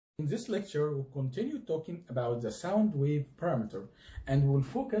In this lecture, we'll continue talking about the sound wave parameter and we'll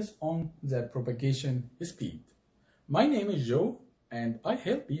focus on the propagation speed. My name is Joe and I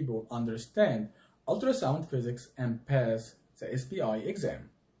help people understand ultrasound physics and pass the SPI exam.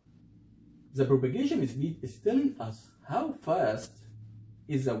 The propagation speed is telling us how fast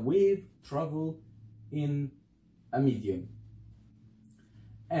is a wave travel in a medium,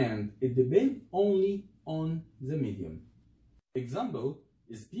 and it depends only on the medium. Example,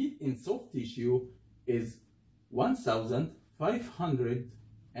 speed in soft tissue is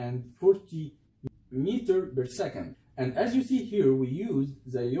 1540 meter per second, and as you see here we use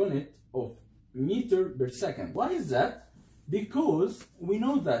the unit of meter per second. Why is that? Because we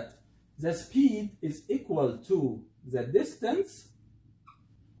know that the speed is equal to the distance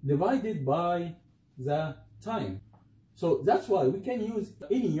divided by the time. So that's why we can use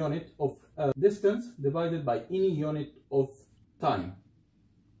any unit of distance divided by any unit of time.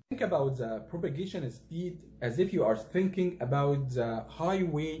 Think about the propagation speed as if you are thinking about the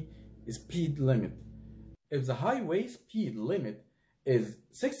highway speed limit. If the highway speed limit is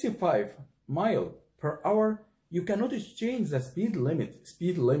 65 miles per hour, you cannot change the speed limit.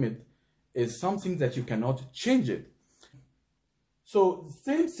 Speed limit is something that you cannot change it. So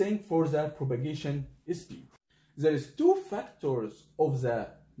same thing for the propagation speed. There is two factors of the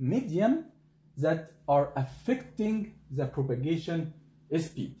medium that are affecting the propagation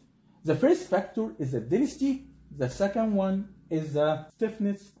speed. The first factor is the density. The second one is the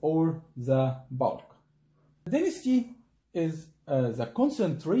stiffness or the bulk. The density is the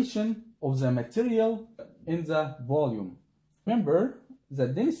concentration of the material in the volume. Remember, the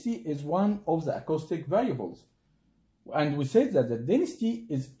density is one of the acoustic variables. And we said that the density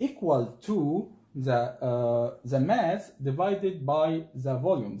is equal to the mass divided by the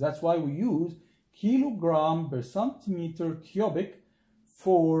volume. That's why we use kilogram per centimeter cubic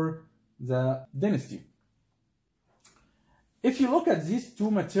for the density. If you look at these two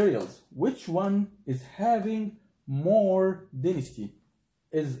materials, which one is having more density?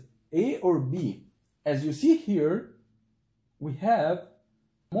 Is A or B? As you see here, we have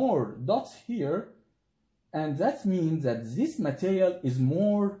more dots here, and that means that this material is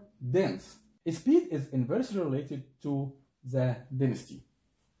more dense. Speed is inversely related to the density.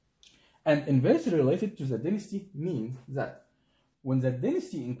 And inversely related to the density means that when the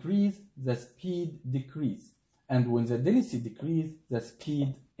density increases, the speed decreases. And when the density decreases, the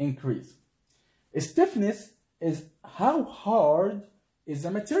speed increases. Stiffness is how hard is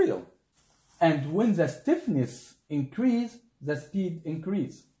the material. And when the stiffness increases, the speed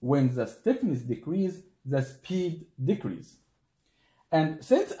increases. When the stiffness decreases, the speed decreases. And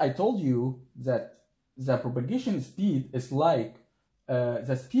since I told you that the propagation speed is like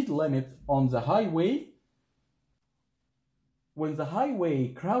the speed limit on the highway, when the highway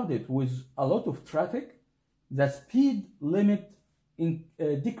crowded with a lot of traffic, the speed limit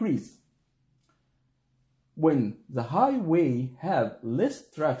decreases. When the highway have less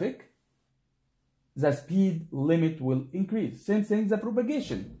traffic, the speed limit will increase. Same thing the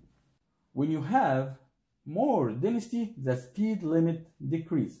propagation. When you have more density, the speed limit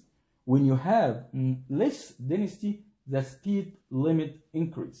decrease. When you have less density, the speed limit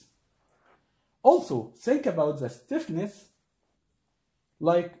increase. Also, think about the stiffness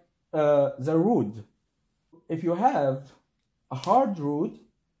like the road. If you have a hard road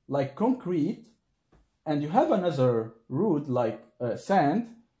like concrete and you have another road like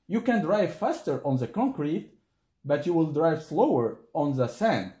sand, you can drive faster on the concrete, but you will drive slower on the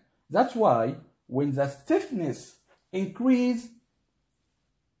sand. That's why when the stiffness increases,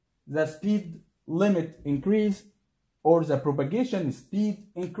 the speed limit increase or the propagation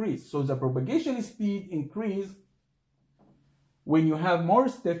speed increase. So the propagation speed increase when you have more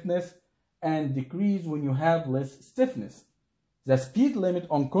stiffness and decrease when you have less stiffness. The speed limit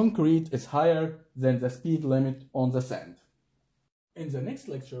on concrete is higher than the speed limit on the sand. In the next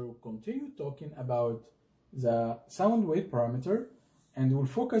lecture, we'll continue talking about the sound wave parameter, and we'll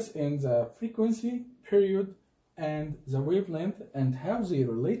focus in the frequency, period, and the wavelength and how they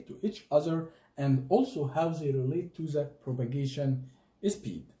relate to each other, and also how they relate to the propagation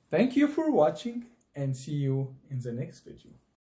speed. Thank you for watching and see you in the next video.